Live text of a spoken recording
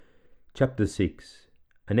Chapter 6.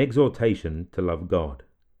 An Exhortation to Love God.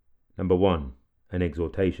 Number 1. An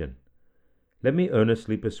Exhortation. Let me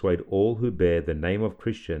earnestly persuade all who bear the name of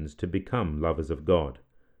Christians to become lovers of God.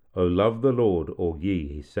 O love the Lord, all ye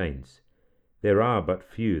his saints. There are but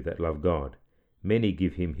few that love God. Many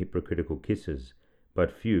give him hypocritical kisses,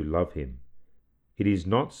 but few love him. It is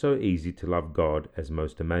not so easy to love God as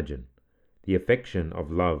most imagine. The affection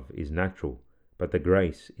of love is natural, but the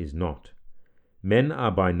grace is not. Men are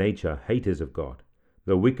by nature haters of God.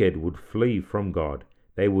 The wicked would flee from God.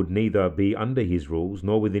 They would neither be under his rules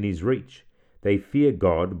nor within his reach. They fear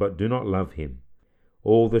God, but do not love him.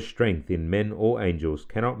 All the strength in men or angels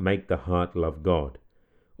cannot make the heart love God.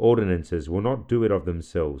 Ordinances will not do it of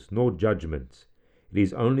themselves, nor judgments. It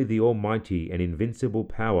is only the almighty and invincible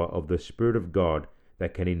power of the Spirit of God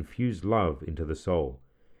that can infuse love into the soul.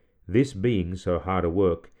 This being so hard a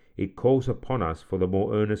work, it calls upon us for the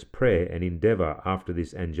more earnest prayer and endeavour after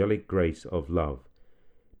this angelic grace of love.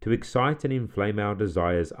 To excite and inflame our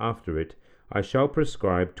desires after it, I shall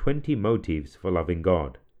prescribe 20 motives for loving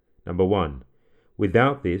God. Number 1.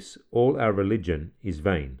 Without this, all our religion is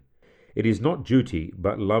vain. It is not duty,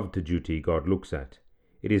 but love to duty God looks at.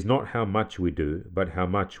 It is not how much we do, but how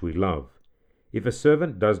much we love. If a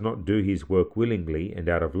servant does not do his work willingly and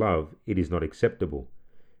out of love, it is not acceptable.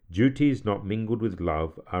 Duties not mingled with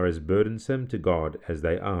love are as burdensome to God as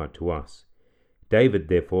they are to us. David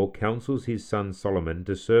therefore counsels his son Solomon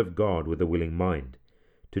to serve God with a willing mind.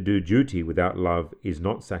 To do duty without love is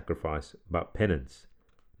not sacrifice, but penance.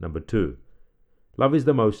 Number 2. Love is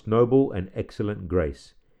the most noble and excellent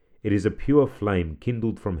grace. It is a pure flame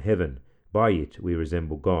kindled from heaven. By it we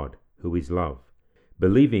resemble God, who is love.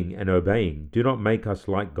 Believing and obeying do not make us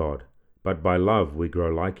like God, but by love we grow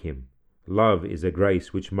like him. Love is a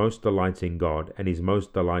grace which most delights in God and is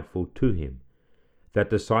most delightful to him.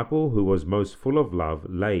 That disciple who was most full of love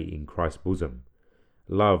lay in Christ's bosom.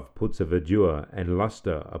 Love puts a verdure and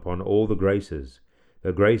lustre upon all the graces.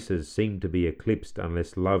 The graces seem to be eclipsed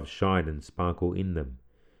unless love shine and sparkle in them.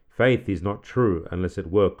 Faith is not true unless it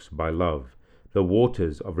works by love. The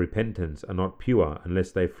waters of repentance are not pure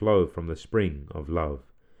unless they flow from the spring of love.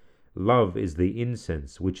 Love is the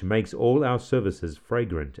incense which makes all our services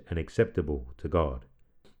fragrant and acceptable to God.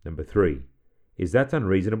 Number 3. Is that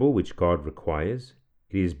unreasonable which God requires?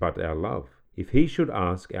 It is but our love. If he should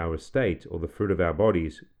ask our estate or the fruit of our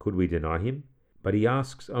bodies, could we deny him? But he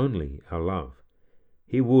asks only our love.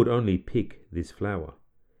 He would only pick this flower.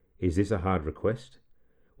 Is this a hard request?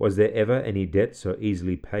 Was there ever any debt so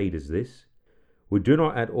easily paid as this? We do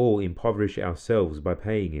not at all impoverish ourselves by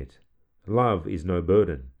paying it. Love is no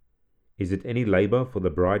burden. Is it any labour for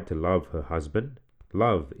the bride to love her husband?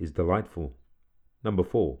 Love is delightful. Number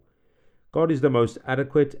 4. God is the most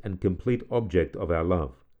adequate and complete object of our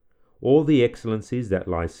love. All the excellencies that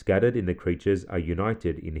lie scattered in the creatures are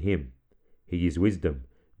united in him. He is wisdom,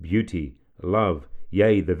 beauty, love,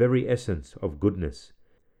 yea, the very essence of goodness.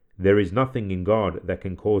 There is nothing in God that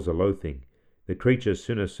can cause a loathing. The creature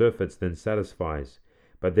sooner surfeits than satisfies,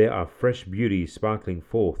 but there are fresh beauties sparkling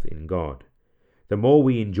forth in God. The more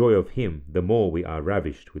we enjoy of him, the more we are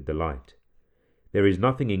ravished with delight. There is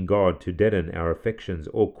nothing in God to deaden our affections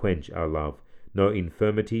or quench our love, no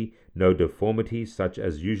infirmity, no deformity such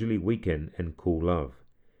as usually weaken and cool love.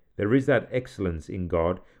 There is that excellence in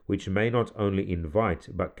God which may not only invite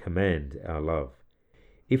but command our love.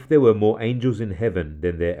 If there were more angels in heaven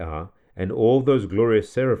than there are, and all those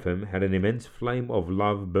glorious seraphim had an immense flame of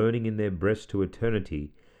love burning in their breasts to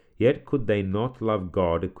eternity, yet could they not love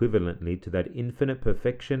God equivalently to that infinite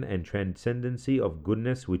perfection and transcendency of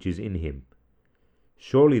goodness which is in him.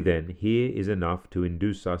 Surely then here is enough to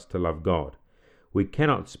induce us to love God. We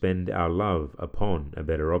cannot spend our love upon a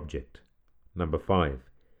better object. Number 5.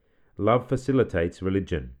 Love facilitates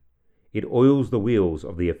religion. It oils the wheels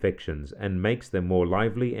of the affections and makes them more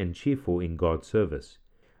lively and cheerful in God's service.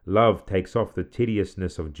 Love takes off the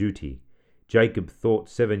tediousness of duty. Jacob thought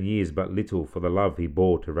 7 years but little for the love he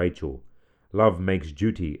bore to Rachel. Love makes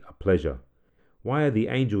duty a pleasure. Why are the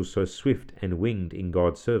angels so swift and winged in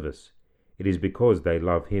God's service? It is because they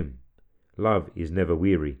love him. Love is never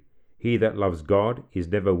weary. He that loves God is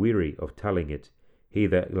never weary of telling it. He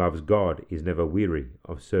that loves God is never weary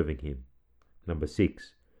of serving him. Number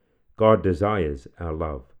 6. God desires our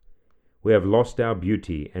love. We have lost our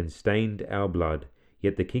beauty and stained our blood,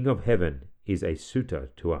 yet the King of heaven is a suitor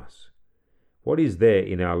to us. What is there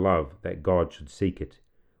in our love that God should seek it?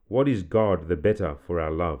 What is God the better for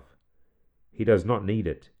our love? He does not need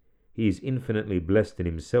it. He is infinitely blessed in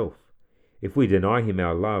himself. If we deny him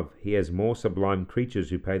our love, he has more sublime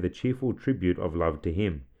creatures who pay the cheerful tribute of love to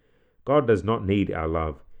him. God does not need our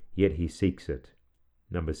love, yet he seeks it.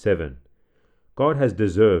 Number 7. God has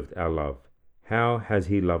deserved our love. How has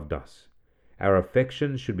He loved us? Our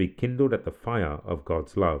affection should be kindled at the fire of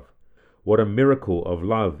God's love. What a miracle of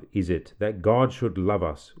love is it that God should love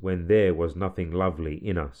us when there was nothing lovely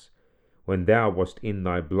in us. When thou wast in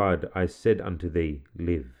thy blood, I said unto thee,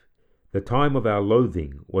 Live. The time of our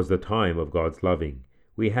loathing was the time of God's loving.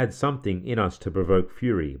 We had something in us to provoke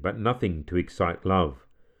fury, but nothing to excite love.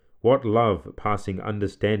 What love passing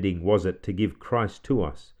understanding was it to give Christ to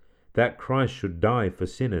us, that Christ should die for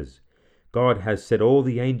sinners? God has set all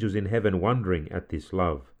the angels in heaven wondering at this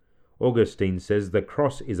love. Augustine says the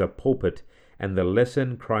cross is a pulpit, and the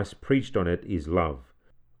lesson Christ preached on it is love.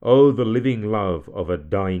 Oh, the living love of a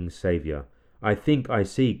dying Saviour! I think I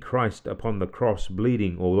see Christ upon the cross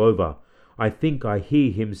bleeding all over. I think I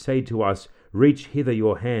hear Him say to us, Reach hither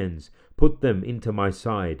your hands, put them into my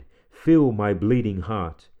side, fill my bleeding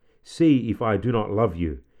heart. See if I do not love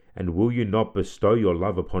you, and will you not bestow your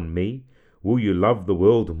love upon me? Will you love the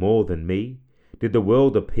world more than me? Did the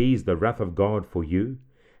world appease the wrath of God for you?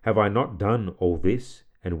 Have I not done all this,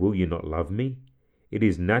 and will you not love me? It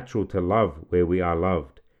is natural to love where we are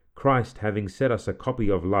loved. Christ having set us a copy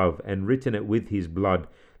of love and written it with His blood,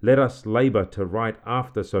 let us labour to write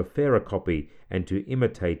after so fair a copy and to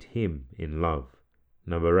imitate Him in love.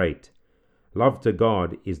 Number 8. Love to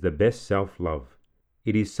God is the best self-love.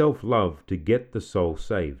 It is self-love to get the soul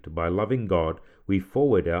saved. By loving God, we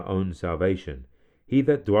forward our own salvation. He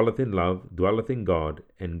that dwelleth in love dwelleth in God,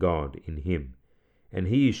 and God in him. And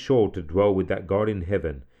he is sure to dwell with that God in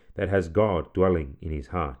heaven that has God dwelling in his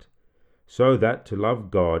heart. So that to love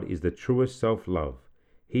God is the truest self-love.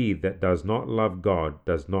 He that does not love God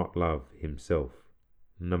does not love himself.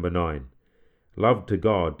 Number 9. Love to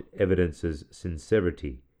God evidences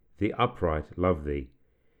sincerity. The upright love thee.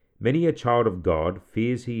 Many a child of God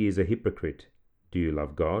fears he is a hypocrite. Do you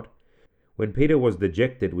love God? When Peter was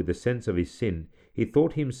dejected with the sense of his sin, he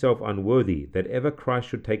thought himself unworthy that ever Christ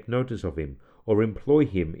should take notice of him, or employ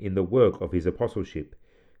him in the work of his apostleship.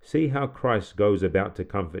 See how Christ goes about to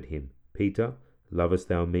comfort him. Peter, lovest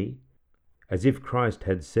thou me? As if Christ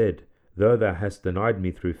had said, Though thou hast denied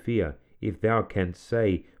me through fear, if thou canst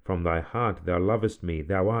say from thy heart thou lovest me,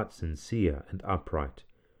 thou art sincere and upright.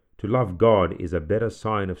 To love God is a better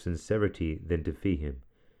sign of sincerity than to fear him.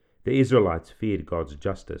 The Israelites feared God's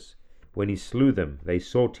justice. When he slew them, they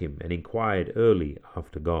sought him and inquired early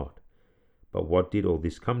after God. But what did all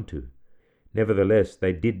this come to? Nevertheless,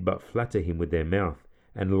 they did but flatter him with their mouth,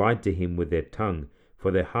 and lied to him with their tongue,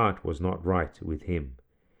 for their heart was not right with him.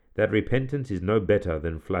 That repentance is no better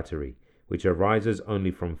than flattery, which arises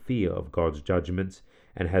only from fear of God's judgments,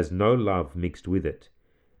 and has no love mixed with it.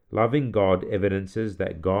 Loving God evidences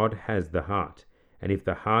that God has the heart, and if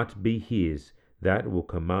the heart be his, that will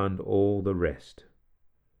command all the rest.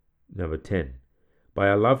 Number 10. By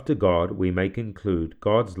our love to God, we may conclude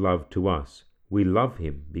God's love to us. We love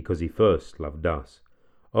him because he first loved us.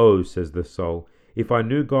 Oh, says the soul, if I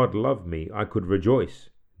knew God loved me, I could rejoice.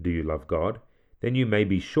 Do you love God? Then you may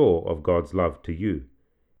be sure of God's love to you.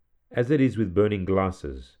 As it is with burning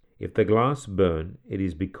glasses, if the glass burn, it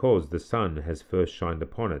is because the sun has first shined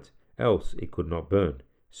upon it, else it could not burn.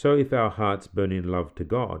 So if our hearts burn in love to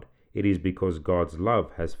God, it is because God's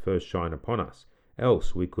love has first shined upon us,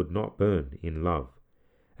 else we could not burn in love.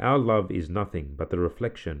 Our love is nothing but the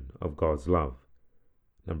reflection of God's love.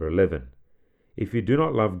 Number 11. If you do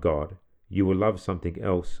not love God, you will love something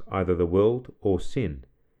else, either the world or sin.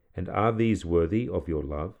 And are these worthy of your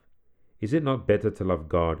love? Is it not better to love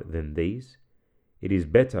God than these? It is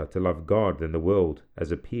better to love God than the world,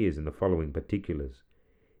 as appears in the following particulars.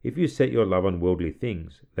 If you set your love on worldly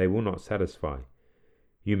things, they will not satisfy.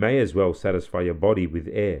 You may as well satisfy your body with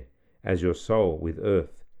air, as your soul with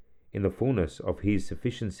earth. In the fullness of his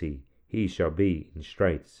sufficiency he shall be in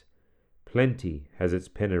straits. Plenty has its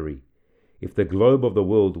penury. If the globe of the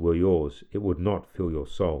world were yours, it would not fill your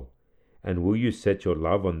soul. And will you set your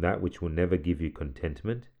love on that which will never give you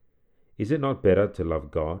contentment? Is it not better to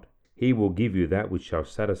love God? He will give you that which shall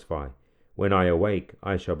satisfy. When I awake,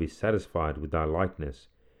 I shall be satisfied with thy likeness.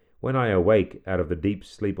 When I awake out of the deep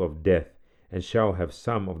sleep of death, and shall have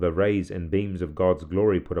some of the rays and beams of God's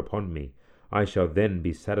glory put upon me, I shall then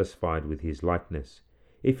be satisfied with his likeness.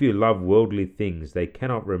 If you love worldly things, they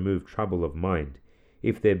cannot remove trouble of mind.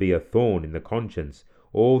 If there be a thorn in the conscience,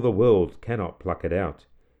 all the world cannot pluck it out.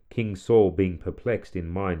 King Saul being perplexed in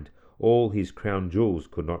mind, all his crown jewels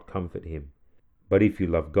could not comfort him. But if you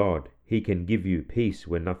love God, he can give you peace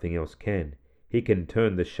when nothing else can. He can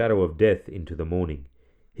turn the shadow of death into the morning.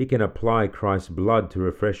 He can apply Christ's blood to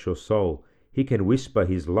refresh your soul. He can whisper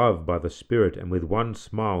his love by the Spirit, and with one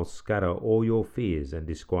smile scatter all your fears and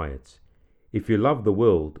disquiets. If you love the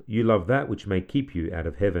world, you love that which may keep you out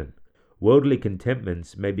of heaven. Worldly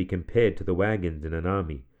contentments may be compared to the wagons in an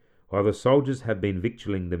army. While the soldiers have been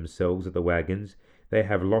victualling themselves at the wagons, they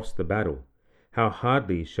have lost the battle. How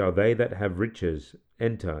hardly shall they that have riches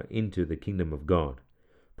enter into the kingdom of God.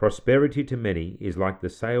 Prosperity to many is like the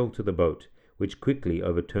sail to the boat, which quickly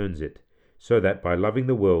overturns it, so that by loving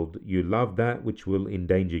the world you love that which will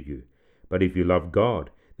endanger you. But if you love God,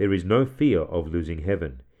 there is no fear of losing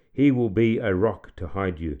heaven. He will be a rock to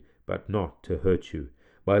hide you, but not to hurt you.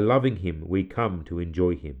 By loving him we come to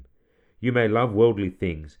enjoy him. You may love worldly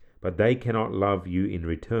things, but they cannot love you in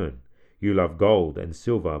return. You love gold and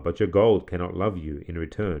silver, but your gold cannot love you in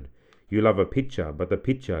return. You love a pitcher, but the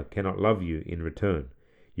pitcher cannot love you in return.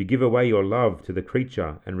 You give away your love to the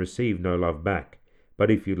creature and receive no love back.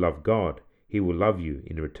 But if you love God, he will love you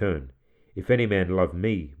in return. If any man love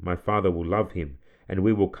me, my Father will love him, and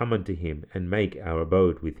we will come unto him and make our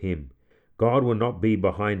abode with him. God will not be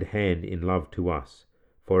behindhand in love to us.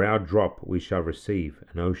 For our drop we shall receive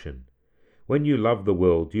an ocean. When you love the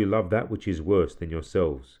world, you love that which is worse than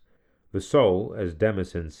yourselves. The soul, as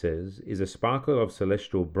Damascene says, is a sparkle of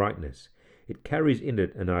celestial brightness. It carries in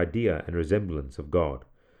it an idea and resemblance of God.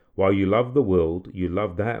 While you love the world, you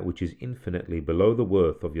love that which is infinitely below the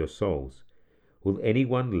worth of your souls. Will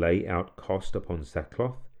anyone lay out cost upon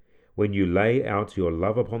sackcloth? When you lay out your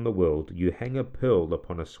love upon the world, you hang a pearl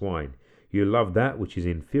upon a swine. You love that which is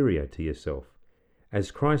inferior to yourself.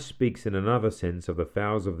 As Christ speaks in another sense of the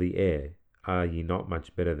fowls of the air, are ye not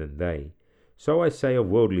much better than they? So I say of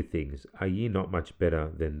worldly things, are ye not much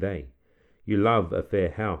better than they? You love a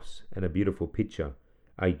fair house and a beautiful picture,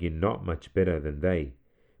 are ye not much better than they?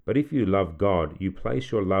 But if you love God, you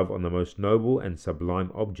place your love on the most noble and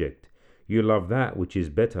sublime object. You love that which is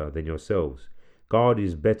better than yourselves. God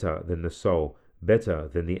is better than the soul, better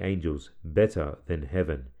than the angels, better than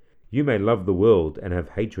heaven. You may love the world and have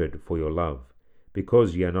hatred for your love.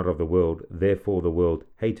 Because ye are not of the world, therefore the world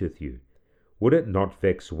hateth you. Would it not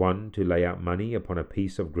vex one to lay out money upon a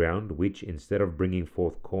piece of ground which, instead of bringing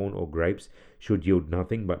forth corn or grapes, should yield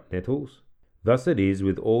nothing but nettles? Thus it is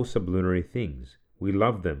with all sublunary things. We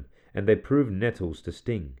love them, and they prove nettles to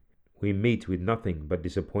sting. We meet with nothing but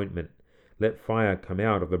disappointment. Let fire come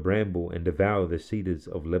out of the bramble and devour the cedars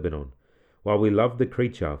of Lebanon. While we love the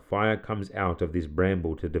creature, fire comes out of this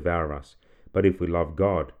bramble to devour us. But if we love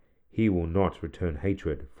God, he will not return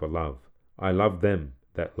hatred for love. I love them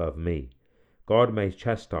that love me. God may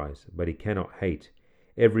chastise, but he cannot hate.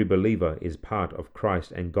 Every believer is part of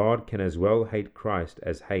Christ, and God can as well hate Christ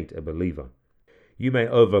as hate a believer. You may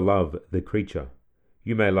overlove the creature.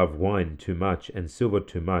 You may love wine too much and silver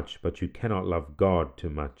too much, but you cannot love God too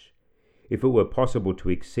much. If it were possible to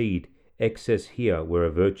exceed, excess here were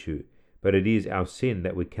a virtue, but it is our sin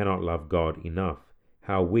that we cannot love God enough.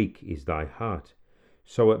 How weak is thy heart!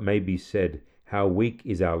 So it may be said, how weak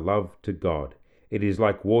is our love to God! It is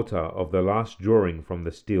like water of the last drawing from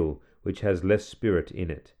the still, which has less spirit in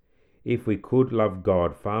it. If we could love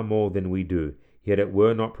God far more than we do, yet it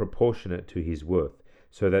were not proportionate to his worth,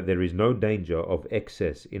 so that there is no danger of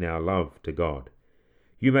excess in our love to God.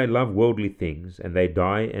 You may love worldly things, and they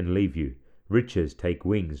die and leave you. Riches take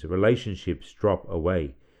wings, relationships drop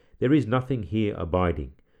away. There is nothing here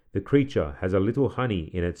abiding. The creature has a little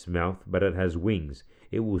honey in its mouth, but it has wings.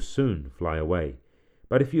 It will soon fly away.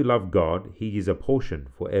 But if you love God, he is a portion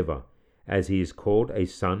forever. As he is called a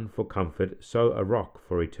son for comfort, so a rock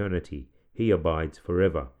for eternity. He abides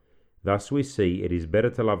forever. Thus we see it is better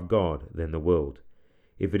to love God than the world.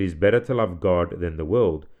 If it is better to love God than the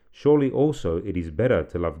world, surely also it is better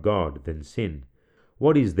to love God than sin.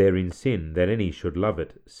 What is there in sin that any should love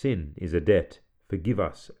it? Sin is a debt. Forgive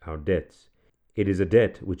us our debts. It is a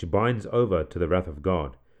debt which binds over to the wrath of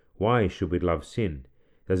God. Why should we love sin?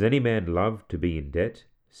 Does any man love to be in debt?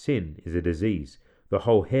 Sin is a disease. The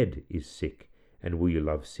whole head is sick. And will you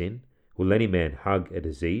love sin? Will any man hug a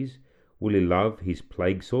disease? Will he love his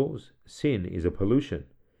plague sores? Sin is a pollution.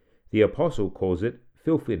 The apostle calls it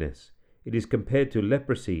filthiness. It is compared to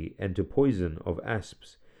leprosy and to poison of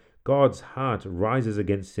asps. God's heart rises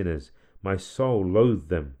against sinners. My soul loathes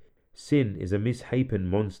them. Sin is a misshapen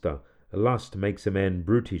monster. Lust makes a man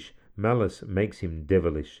brutish. Malice makes him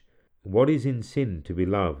devilish. What is in sin to be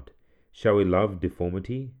loved? Shall we love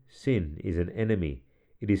deformity? Sin is an enemy.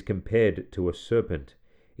 It is compared to a serpent.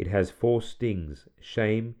 It has 4 stings: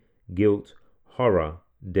 shame, guilt, horror,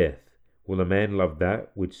 death. Will a man love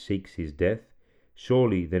that which seeks his death?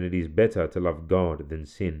 Surely then it is better to love God than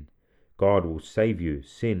sin. God will save you,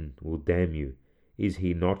 sin will damn you. Is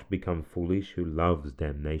he not become foolish who loves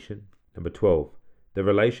damnation? Number 12. The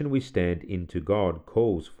relation we stand in to God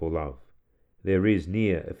calls for love. There is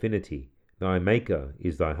near affinity. Thy Maker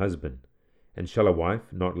is thy husband. And shall a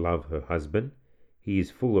wife not love her husband? He is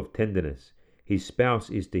full of tenderness. His spouse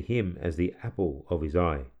is to him as the apple of his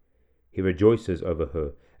eye. He rejoices over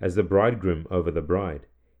her as the bridegroom over the bride.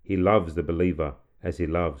 He loves the believer as he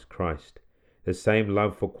loves Christ. The same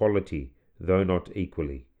love for quality, though not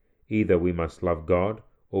equally. Either we must love God,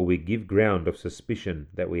 or we give ground of suspicion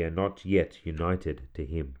that we are not yet united to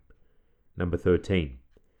him. Number 13.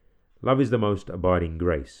 Love is the most abiding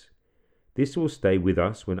grace. This will stay with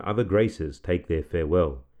us when other graces take their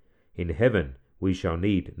farewell. In heaven we shall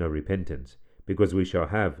need no repentance, because we shall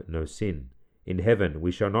have no sin. In heaven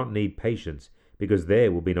we shall not need patience, because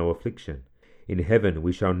there will be no affliction. In heaven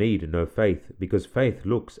we shall need no faith, because faith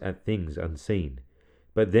looks at things unseen.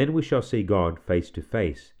 But then we shall see God face to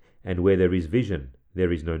face, and where there is vision,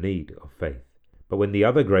 there is no need of faith. But when the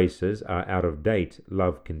other graces are out of date,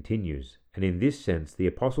 love continues. And in this sense, the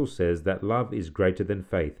Apostle says that love is greater than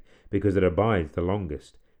faith, because it abides the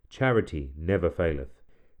longest. Charity never faileth.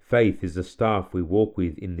 Faith is the staff we walk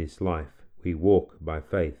with in this life. We walk by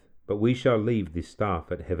faith. But we shall leave this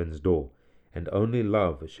staff at heaven's door, and only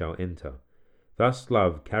love shall enter. Thus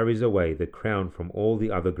love carries away the crown from all the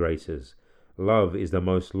other graces. Love is the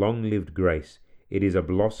most long-lived grace. It is a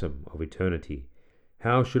blossom of eternity.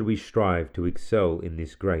 How should we strive to excel in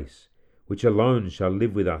this grace, which alone shall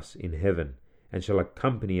live with us in heaven, and shall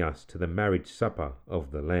accompany us to the marriage supper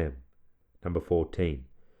of the Lamb? Number 14.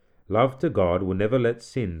 Love to God will never let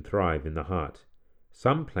sin thrive in the heart.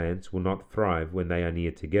 Some plants will not thrive when they are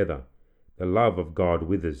near together. The love of God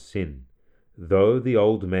withers sin. Though the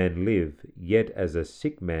old man live, yet as a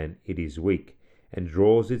sick man it is weak, and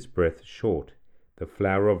draws its breath short. The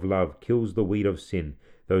flower of love kills the weed of sin.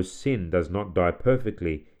 Though sin does not die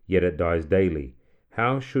perfectly, yet it dies daily.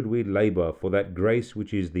 How should we labor for that grace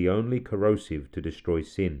which is the only corrosive to destroy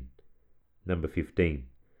sin? Number 15.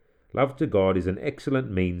 Love to God is an excellent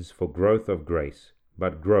means for growth of grace,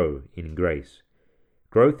 but grow in grace.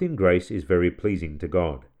 Growth in grace is very pleasing to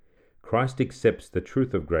God. Christ accepts the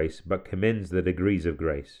truth of grace, but commends the degrees of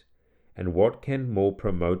grace. And what can more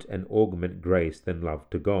promote and augment grace than love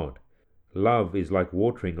to God? Love is like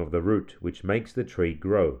watering of the root, which makes the tree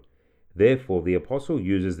grow. Therefore the Apostle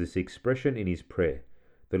uses this expression in his prayer.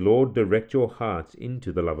 The Lord direct your hearts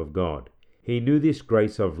into the love of God. He knew this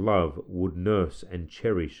grace of love would nurse and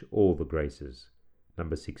cherish all the graces.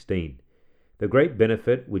 Number 16. The great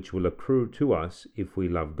benefit which will accrue to us if we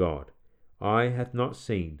love God. Eye hath not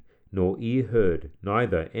seen, nor ear heard,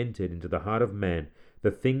 neither entered into the heart of man,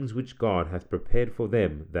 the things which God hath prepared for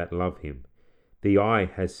them that love him. The eye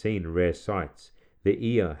has seen rare sights, the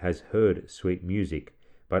ear has heard sweet music,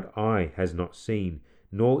 but eye has not seen,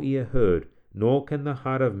 nor ear heard, nor can the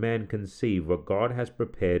heart of man conceive what God has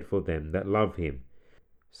prepared for them that love him.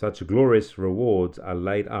 Such glorious rewards are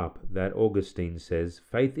laid up that Augustine says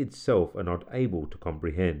faith itself are not able to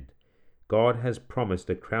comprehend. God has promised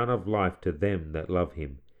a crown of life to them that love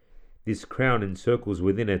him. This crown encircles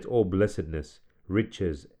within it all blessedness,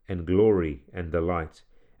 riches, and glory, and delight,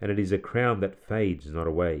 and it is a crown that fades not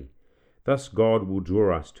away. Thus God will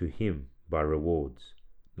draw us to him by rewards.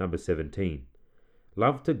 Number 17.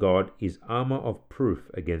 Love to God is armor of proof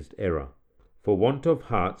against error. For want of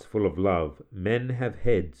hearts full of love, men have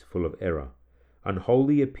heads full of error.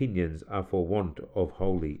 Unholy opinions are for want of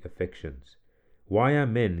holy affections. Why are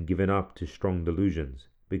men given up to strong delusions?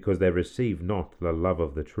 Because they receive not the love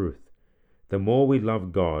of the truth. The more we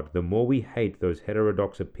love God, the more we hate those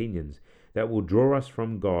heterodox opinions that will draw us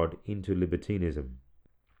from God into libertinism.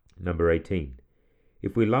 Number 18.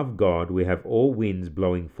 If we love God, we have all winds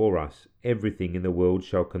blowing for us. Everything in the world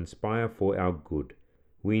shall conspire for our good.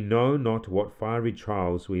 We know not what fiery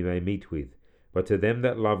trials we may meet with, but to them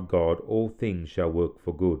that love God all things shall work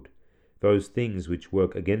for good. Those things which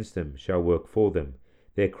work against them shall work for them.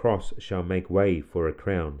 Their cross shall make way for a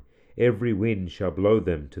crown. Every wind shall blow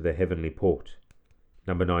them to the heavenly port.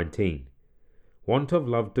 Number 19. Want of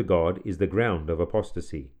love to God is the ground of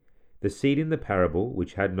apostasy. The seed in the parable,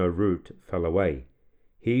 which had no root, fell away.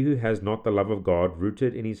 He who has not the love of God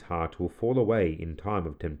rooted in his heart will fall away in time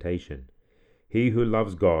of temptation. He who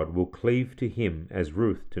loves God will cleave to him as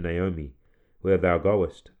Ruth to Naomi. Where thou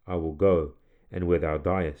goest, I will go, and where thou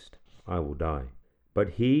diest, I will die.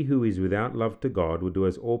 But he who is without love to God will do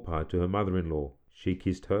as Orpah to her mother-in-law. She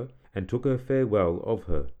kissed her, and took her farewell of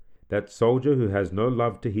her. That soldier who has no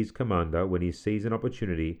love to his commander, when he sees an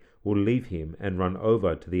opportunity, will leave him and run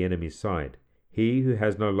over to the enemy's side. He who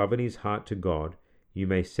has no love in his heart to God, you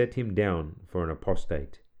may set him down for an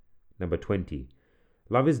apostate. Number 20.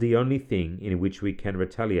 Love is the only thing in which we can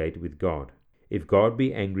retaliate with God. If God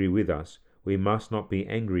be angry with us, we must not be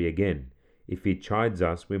angry again. If he chides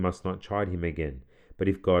us, we must not chide him again. But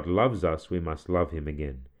if God loves us, we must love him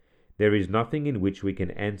again. There is nothing in which we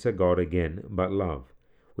can answer God again but love.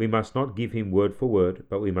 We must not give him word for word,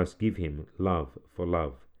 but we must give him love for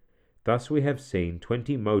love. Thus we have seen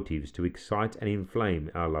 20 motives to excite and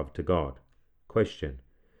inflame our love to God. Question: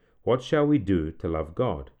 what shall we do to love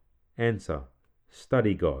God? Answer: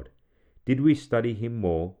 study God. Did we study him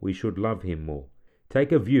more, we should love him more.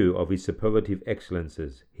 Take a view of his superlative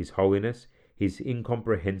excellences, his holiness, his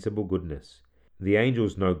incomprehensible goodness. The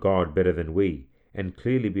angels know God better than we, and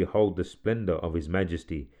clearly behold the splendor of his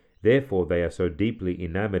majesty. Therefore they are so deeply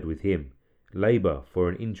enamored with him. Labor for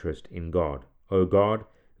an interest in God. O God,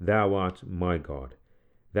 thou art my God.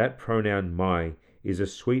 That pronoun my is a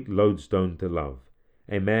sweet lodestone to love.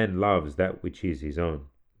 A man loves that which is his own.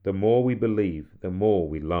 The more we believe, the more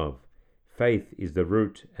we love. Faith is the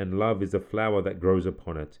root, and love is the flower that grows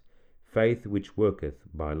upon it. Faith which worketh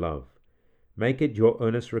by love. Make it your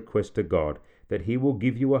earnest request to God that he will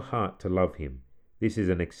give you a heart to love him. This is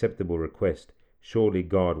an acceptable request. Surely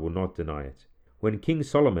God will not deny it. When King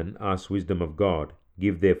Solomon asked wisdom of God,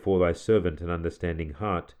 "Give therefore thy servant an understanding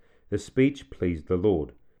heart," the speech pleased the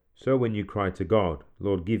Lord. So when you cry to God,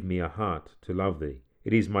 "Lord, give me a heart to love thee.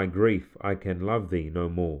 It is my grief, I can love thee no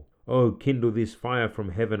more. Oh, kindle this fire from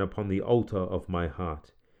heaven upon the altar of my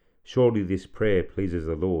heart." Surely this prayer pleases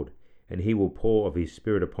the Lord, and he will pour of his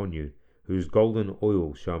Spirit upon you, whose golden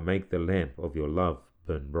oil shall make the lamp of your love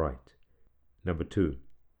burn bright. Number 2.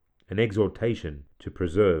 An exhortation to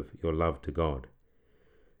preserve your love to God.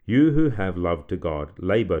 You who have love to God,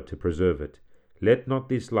 labor to preserve it. Let not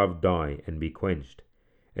this love die and be quenched.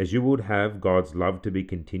 As you would have God's love to be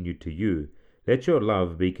continued to you, let your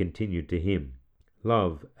love be continued to him.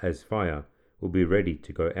 Love, as fire, will be ready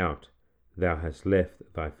to go out. Thou hast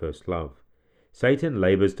left thy first love. Satan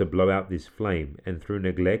labors to blow out this flame, and through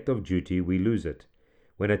neglect of duty we lose it.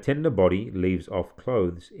 When a tender body leaves off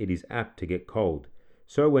clothes, it is apt to get cold.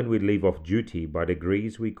 So when we leave off duty, by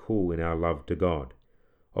degrees we cool in our love to God.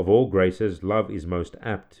 Of all graces, love is most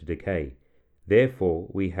apt to decay. Therefore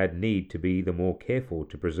we had need to be the more careful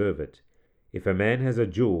to preserve it. If a man has a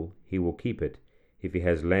jewel, he will keep it. If he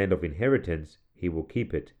has land of inheritance, he will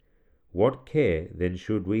keep it. What care then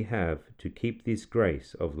should we have to keep this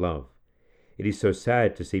grace of love? It is so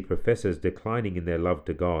sad to see professors declining in their love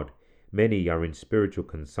to God. Many are in spiritual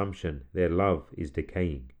consumption. Their love is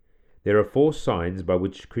decaying. There are 4 signs by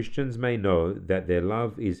which Christians may know that their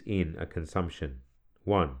love is in a consumption.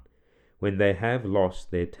 1. When they have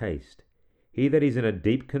lost their taste. He that is in a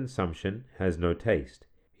deep consumption has no taste.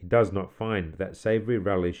 He does not find that savory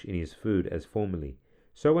relish in his food as formerly.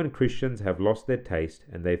 So when Christians have lost their taste,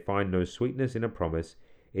 and they find no sweetness in a promise,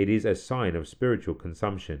 it is a sign of spiritual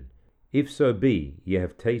consumption. If so be ye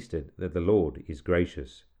have tasted that the Lord is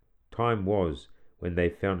gracious. Time was when they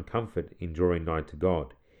found comfort in drawing nigh to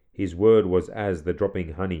God. His word was as the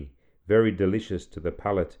dropping honey, very delicious to the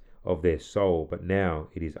palate of their soul, but now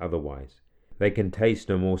it is otherwise. They can taste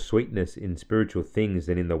no more sweetness in spiritual things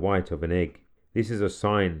than in the white of an egg. This is a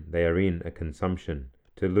sign they are in a consumption.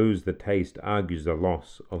 To lose the taste argues the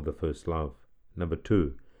loss of the first love. Number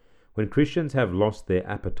 2. When Christians have lost their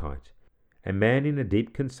appetite. A man in a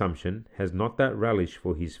deep consumption has not that relish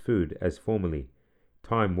for his food as formerly.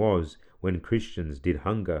 Time was when Christians did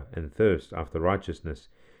hunger and thirst after righteousness.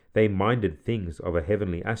 They minded things of a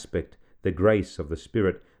heavenly aspect, the grace of the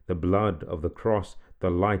Spirit, the blood of the cross, the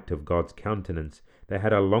light of God's countenance. They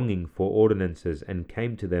had a longing for ordinances, and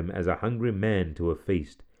came to them as a hungry man to a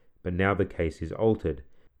feast. But now the case is altered.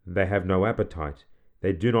 They have no appetite.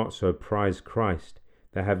 They do not so prize Christ.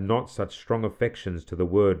 They have not such strong affections to the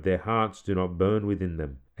word. Their hearts do not burn within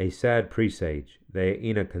them. A sad presage. They are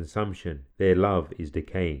in a consumption. Their love is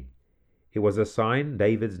decaying. It was a sign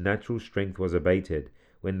David's natural strength was abated,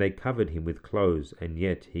 when they covered him with clothes, and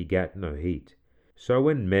yet he gat no heat. So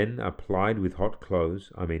when men are plied with hot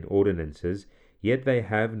clothes, ordinances, yet they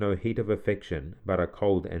have no heat of affection, but are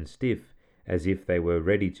cold and stiff, as if they were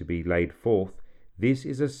ready to be laid forth, this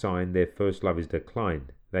is a sign their first love is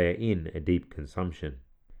declined. They are in a deep consumption.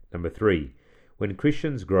 Number 3. When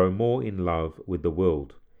Christians grow more in love with the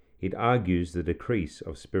world, it argues the decrease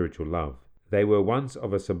of spiritual love. They were once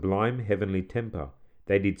of a sublime heavenly temper.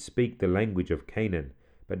 They did speak the language of Canaan,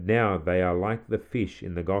 but now they are like the fish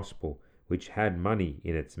in the gospel, which had money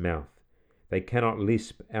in its mouth. They cannot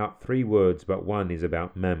lisp out 3 words, but one is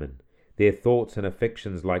about mammon. Their thoughts and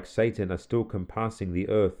affections, like Satan, are still compassing the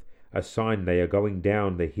earth, a sign they are going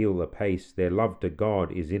down the hill apace. Their love to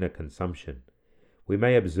God is in a consumption. We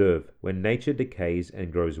may observe, when nature decays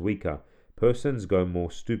and grows weaker, persons go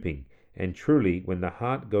more stooping, and truly, when the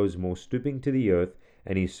heart goes more stooping to the earth,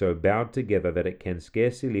 and is so bowed together that it can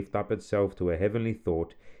scarcely lift up itself to a heavenly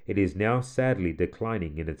thought, it is now sadly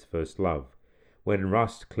declining in its first love. When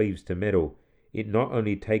rust cleaves to metal, it not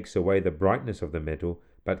only takes away the brightness of the metal,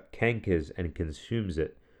 but cankers and consumes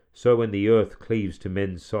it. So when the earth cleaves to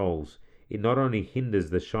men's souls, it not only hinders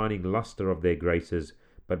the shining lustre of their graces,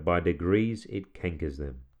 but by degrees it cankers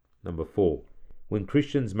them. Number 4. When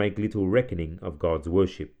Christians make little reckoning of God's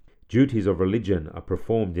worship. Duties of religion are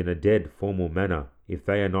performed in a dead, formal manner. If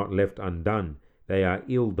they are not left undone, they are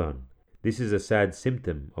ill done. This is a sad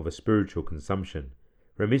symptom of a spiritual consumption.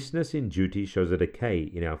 Remissness in duty shows a decay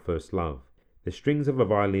in our first love. The strings of a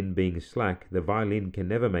violin being slack, the violin can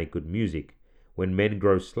never make good music. When men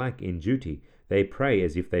grow slack in duty, they pray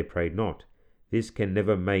as if they prayed not. This can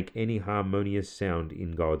never make any harmonious sound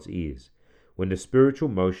in God's ears. When the spiritual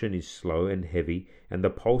motion is slow and heavy, and the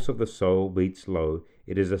pulse of the soul beats low,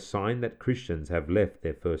 it is a sign that Christians have left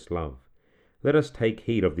their first love. Let us take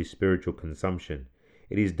heed of this spiritual consumption.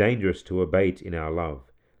 It is dangerous to abate in our love.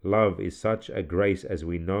 Love is such a grace as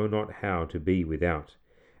we know not how to be without.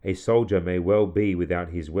 A soldier may well be without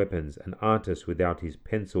his weapons, an artist without his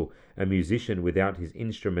pencil, a musician without his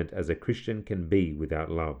instrument, as a Christian can be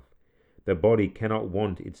without love. The body cannot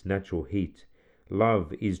want its natural heat.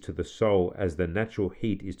 Love is to the soul as the natural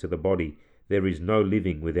heat is to the body. There is no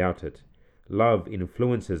living without it. Love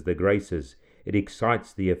influences the graces. It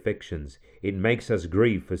excites the affections. It makes us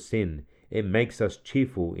grieve for sin. It makes us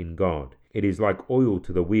cheerful in God. It is like oil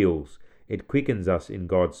to the wheels. It quickens us in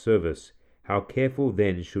God's service. How careful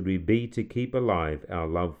then should we be to keep alive our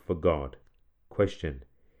love for God? Question.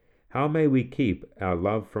 How may we keep our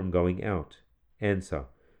love from going out? Answer.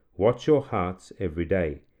 Watch your hearts every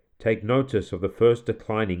day. Take notice of the first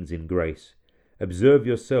declinings in grace. Observe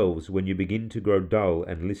yourselves when you begin to grow dull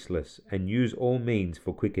and listless, and use all means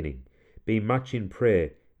for quickening. Be much in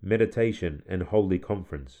prayer, meditation, and holy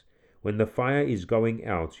conference. When the fire is going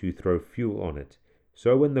out, you throw fuel on it.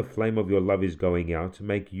 So when the flame of your love is going out,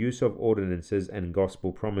 make use of ordinances and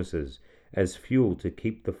gospel promises as fuel to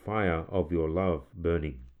keep the fire of your love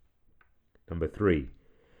burning. Number 3.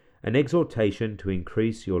 An exhortation to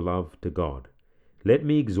increase your love to God. Let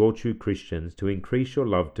me exhort you, Christians, to increase your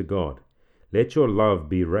love to God. Let your love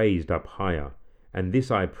be raised up higher, and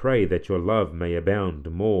this I pray, that your love may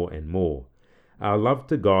abound more and more. Our love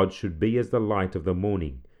to God should be as the light of the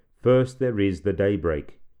morning. First there is the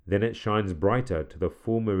daybreak, then it shines brighter to the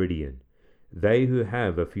full meridian. They who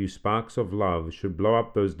have a few sparks of love should blow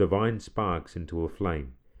up those divine sparks into a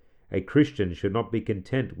flame. A Christian should not be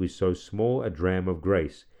content with so small a dram of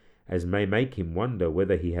grace, as may make him wonder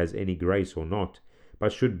whether he has any grace or not,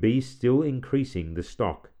 but should be still increasing the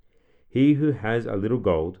stock. He who has a little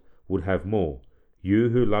gold would have more. You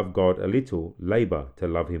who love God a little, labor to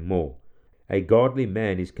love him more. A godly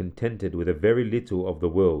man is contented with a very little of the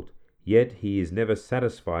world, yet he is never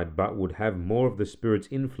satisfied, but would have more of the Spirit's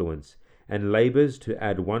influence, and labors to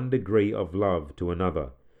add 1 degree of love to another.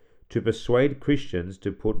 To persuade Christians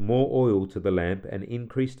to put more oil to the lamp and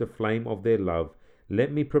increase the flame of their love,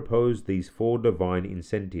 let me propose these 4 divine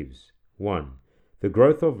incentives. 1. The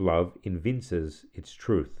growth of love evinces its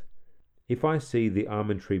truth. If I see the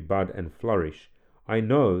almond tree bud and flourish, I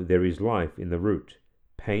know there is life in the root.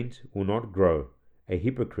 Paint will not grow. A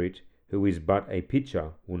hypocrite who is but a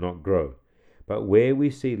pitcher will not grow. But where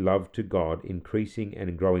we see love to God increasing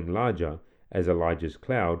and growing larger, as Elijah's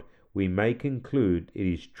cloud, we may conclude it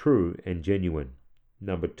is true and genuine.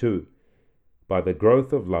 Number 2. By the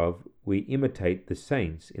growth of love, we imitate the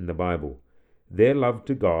saints in the Bible. Their love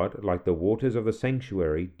to God, like the waters of the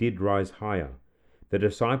sanctuary, did rise higher. The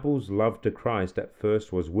disciples' love to Christ at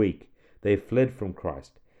first was weak. They fled from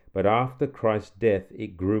Christ. But after Christ's death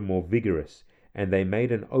it grew more vigorous, and they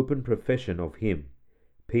made an open profession of him.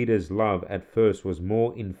 Peter's love at first was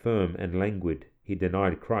more infirm and languid. He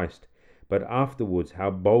denied Christ. But afterwards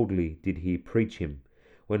how boldly did he preach him.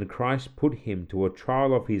 When Christ put him to a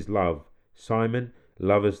trial of his love, Simon,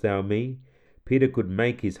 lovest thou me? Peter could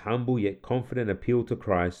make his humble yet confident appeal to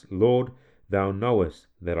Christ, Lord, thou knowest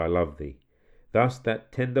that I love thee. Thus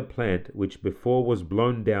that tender plant, which before was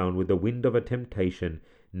blown down with the wind of a temptation,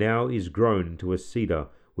 now is grown into a cedar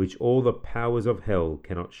which all the powers of hell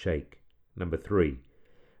cannot shake. Number 3.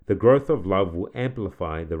 The growth of love will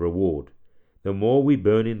amplify the reward. The more we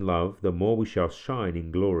burn in love, the more we shall shine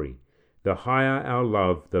in glory. The higher our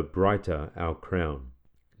love, the brighter our crown.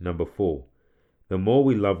 Number 4. The more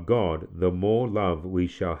we love God, the more love we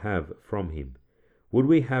shall have from him. Would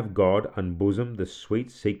we have God unbosom the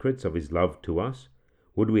sweet secrets of his love to us?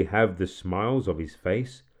 Would we have the smiles of his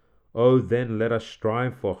face? Oh, then let us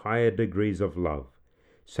strive for higher degrees of love.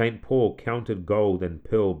 St. Paul counted gold and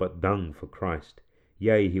pearl but dung for Christ.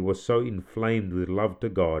 Yea, he was so inflamed with love to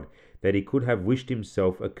God that he could have wished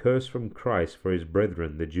himself a curse from Christ for his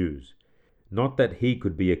brethren the Jews. Not that he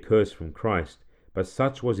could be a curse from Christ, but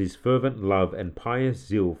such was his fervent love and pious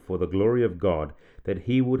zeal for the glory of God that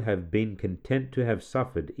he would have been content to have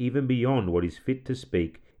suffered even beyond what is fit to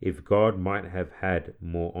speak, if God might have had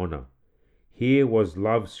more honour. Here was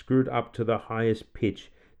love screwed up to the highest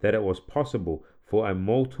pitch that it was possible for a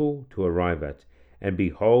mortal to arrive at, and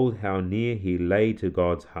behold how near he lay to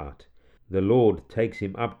God's heart. The Lord takes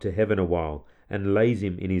him up to heaven a while, and lays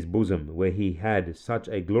him in his bosom, where he had such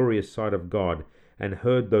a glorious sight of God, and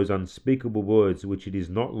heard those unspeakable words which it is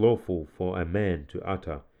not lawful for a man to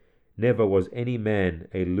utter. Never was any man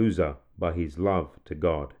a loser by his love to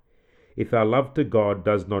God. If our love to God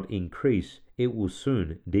does not increase, it will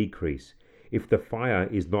soon decrease. If the fire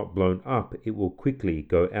is not blown up, it will quickly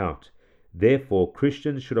go out. Therefore,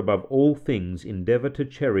 Christians should above all things endeavour to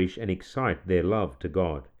cherish and excite their love to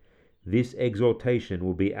God. This exhortation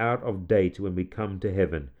will be out of date when we come to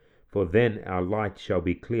heaven, for then our light shall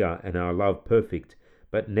be clear and our love perfect.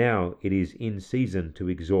 But now it is in season to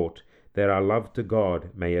exhort, that our love to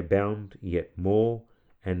God may abound yet more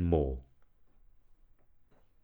and more.